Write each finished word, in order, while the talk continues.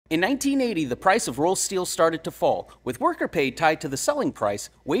In 1980, the price of rolled steel started to fall. With worker pay tied to the selling price,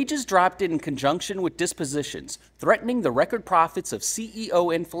 wages dropped in conjunction with dispositions, threatening the record profits of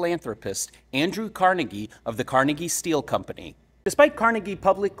CEO and philanthropist Andrew Carnegie of the Carnegie Steel Company. Despite Carnegie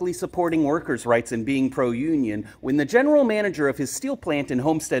publicly supporting workers' rights and being pro-union, when the general manager of his steel plant in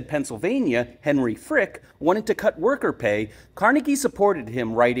Homestead, Pennsylvania, Henry Frick, wanted to cut worker pay, Carnegie supported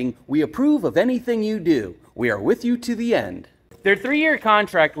him, writing, "We approve of anything you do. We are with you to the end." Their three-year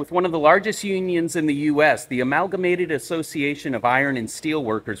contract with one of the largest unions in the U.S., the Amalgamated Association of Iron and Steel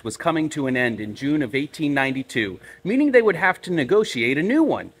Workers, was coming to an end in June of 1892, meaning they would have to negotiate a new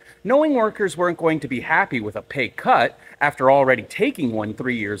one. Knowing workers weren't going to be happy with a pay cut, after already taking one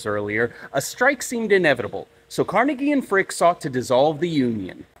 3 years earlier, a strike seemed inevitable, so Carnegie and Frick sought to dissolve the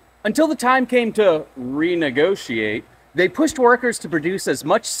union. Until the time came to renegotiate, they pushed workers to produce as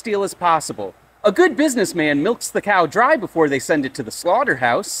much steel as possible. A good businessman milks the cow dry before they send it to the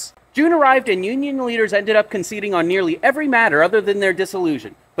slaughterhouse. June arrived and union leaders ended up conceding on nearly every matter other than their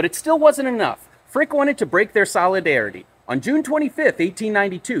dissolution. But it still wasn't enough. Frick wanted to break their solidarity. On June 25,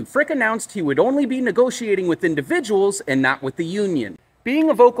 1892, Frick announced he would only be negotiating with individuals and not with the union. Being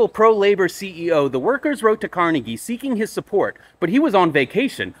a vocal pro-labor CEO, the workers wrote to Carnegie seeking his support, but he was on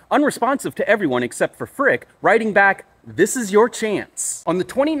vacation, unresponsive to everyone except for Frick, writing back, "This is your chance." On the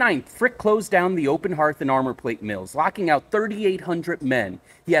 29th, Frick closed down the open hearth and armor plate mills, locking out 3,800 men.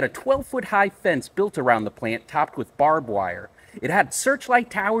 He had a 12-foot-high fence built around the plant, topped with barbed wire. It had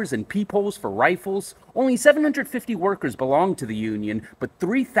searchlight towers and peepholes for rifles. Only 750 workers belonged to the union, but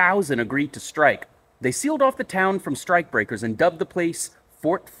 3,000 agreed to strike. They sealed off the town from strikebreakers and dubbed the place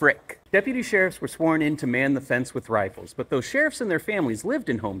Fort Frick. Deputy sheriffs were sworn in to man the fence with rifles, but though sheriffs and their families lived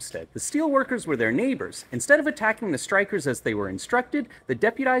in Homestead, the steelworkers were their neighbors. Instead of attacking the strikers as they were instructed, the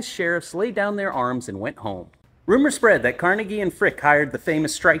deputized sheriffs laid down their arms and went home. Rumor spread that Carnegie and Frick hired the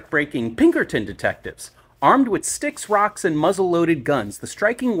famous strike-breaking Pinkerton detectives. Armed with sticks, rocks, and muzzle-loaded guns, the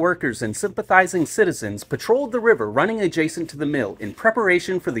striking workers and sympathizing citizens patrolled the river running adjacent to the mill in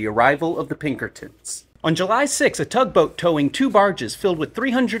preparation for the arrival of the Pinkertons. On July 6, a tugboat towing 2 barges filled with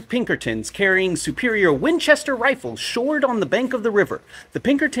 300 Pinkertons carrying superior Winchester rifles shored on the bank of the river. The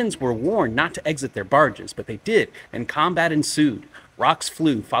Pinkertons were warned not to exit their barges, but they did, and combat ensued. Rocks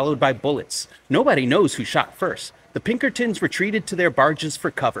flew, followed by bullets. Nobody knows who shot first. The Pinkertons retreated to their barges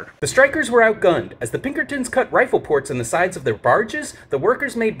for cover. The strikers were outgunned. As the Pinkertons cut rifle ports in the sides of their barges, the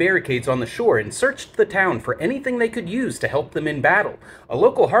workers made barricades on the shore and searched the town for anything they could use to help them in battle. A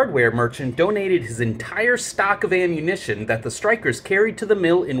local hardware merchant donated his entire stock of ammunition that the strikers carried to the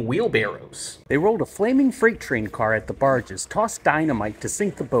mill in wheelbarrows. They rolled a flaming freight train car at the barges, tossed dynamite to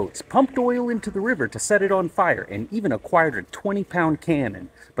sink the boats, pumped oil into the river to set it on fire, and even acquired a 20-pound cannon.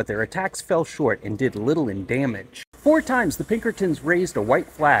 But their attacks fell short and did little in damage. 4 times the Pinkertons raised a white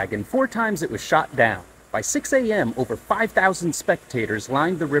flag, and 4 times it was shot down. By 6 a.m., over 5,000 spectators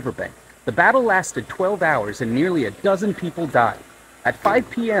lined the riverbank. The battle lasted 12 hours, and nearly a dozen people died. At 5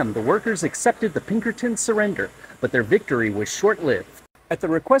 p.m., the workers accepted the Pinkertons' surrender, but their victory was short-lived. At the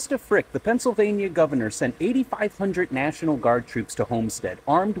request of Frick, the Pennsylvania governor sent 8,500 National Guard troops to Homestead,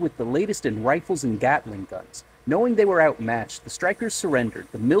 armed with the latest in rifles and Gatling guns. Knowing they were outmatched, the strikers surrendered.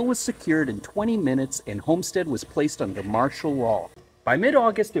 The mill was secured in 20 minutes, and Homestead was placed under martial law. By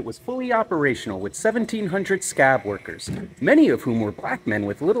mid-August, it was fully operational with 1,700 scab workers, many of whom were black men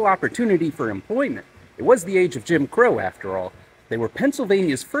with little opportunity for employment. It was the age of Jim Crow, after all. They were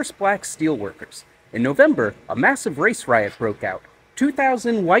Pennsylvania's first black steelworkers. In November, a massive race riot broke out.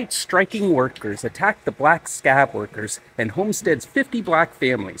 2,000 white striking workers attacked the black scab workers and Homestead's 50 black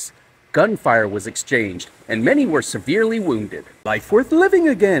families. Gunfire was exchanged, and many were severely wounded. "Life worth living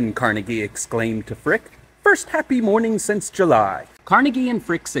again," Carnegie exclaimed to Frick. "First happy morning since July." Carnegie and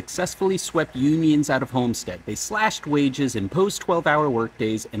Frick successfully swept unions out of Homestead. They slashed wages, imposed 12-hour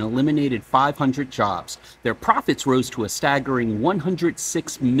workdays, and eliminated 500 jobs. Their profits rose to a staggering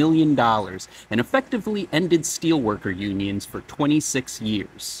 $106 million and effectively ended steelworker unions for 26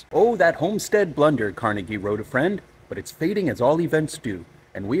 years. "Oh, that Homestead blunder," Carnegie wrote a friend, "but it's fading as all events do.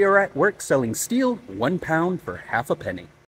 And we are at work selling steel 1 pound for half a penny."